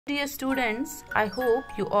dear students, I hope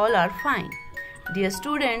you all are fine. Dear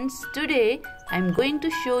students, today I am going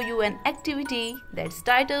to show you an activity that's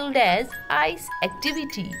titled as Ice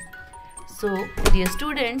Activity. So, dear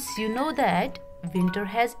students, you know that winter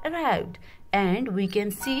has arrived and we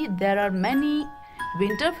can see there are many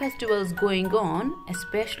winter festivals going on,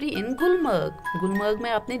 especially in Gulmarg. Gulmarg में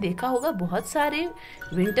आपने देखा होगा बहुत सारे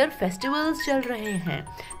winter festivals चल रहे हैं.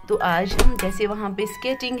 तो आज हम जैसे वहाँ पे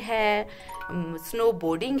स्केटिंग है, स्नो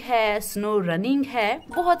बोर्डिंग है, स्नो रनिंग है,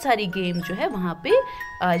 बहुत सारी गेम जो है वहाँ पे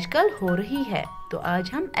आजकल हो रही है. तो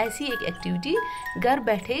आज हम ऐसी एक एक्टिविटी घर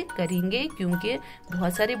बैठे करेंगे क्योंकि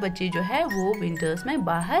बहुत सारे बच्चे जो है वो विंटर्स में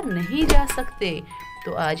बाहर नहीं जा सकते.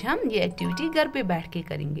 तो आज हम ये एक्टिविटी घर पे बैठ के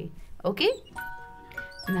करेंगे. Okay?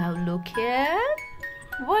 Now look here.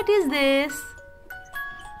 What is this?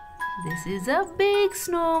 This is a big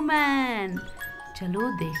snowman.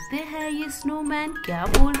 चलो देखते हैं ये snowman क्या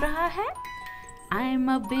बोल रहा है. I'm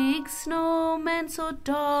a big snowman so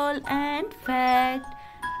tall and fat.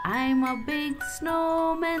 I'm a big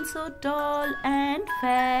snowman so tall and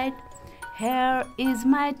fat. Here is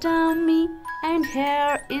my tummy and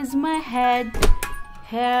here is my head.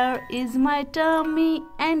 Here is my tummy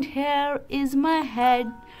and here is my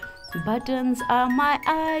head. Buttons are my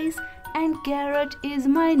eyes and carrot is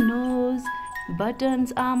my nose.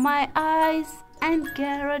 Buttons are my eyes and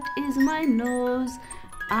carrot is my nose.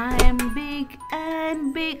 I am big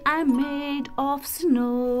and big, I'm made of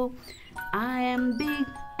snow. I am big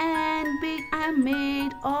and big, I'm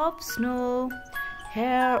made of snow.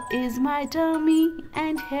 Here is my tummy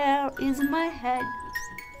and here is my head.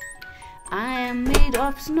 I am made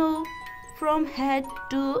of snow from head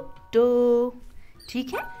to toe.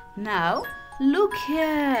 ठीक है? Now look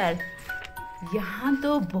here. यहाँ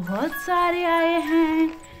तो बहुत सारे आए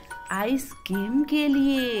हैं ice game के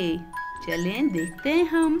लिए. चलें देखते हैं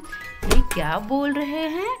हम ये क्या बोल रहे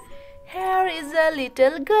हैं. Here is a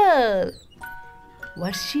little girl.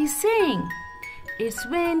 What's she saying? It's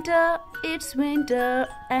winter,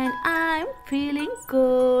 and I'm feeling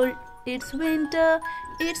cold. It's winter,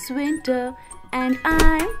 and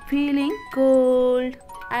I'm feeling cold.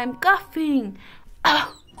 I'm coughing.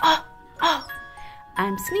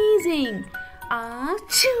 I'm sneezing.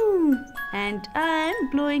 Achoo! And I'm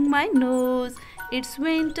blowing my nose. It's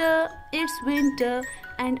winter,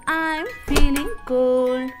 and I'm feeling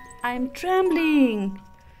cold. I'm trembling.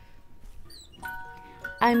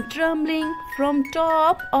 I'm trembling from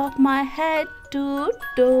top of my head to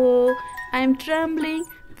toe. I'm trembling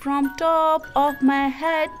from top of my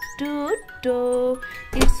head to toe.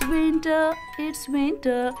 It's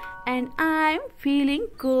winter, and I'm feeling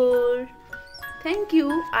cold. Thank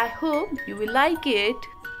you. I hope you will like it.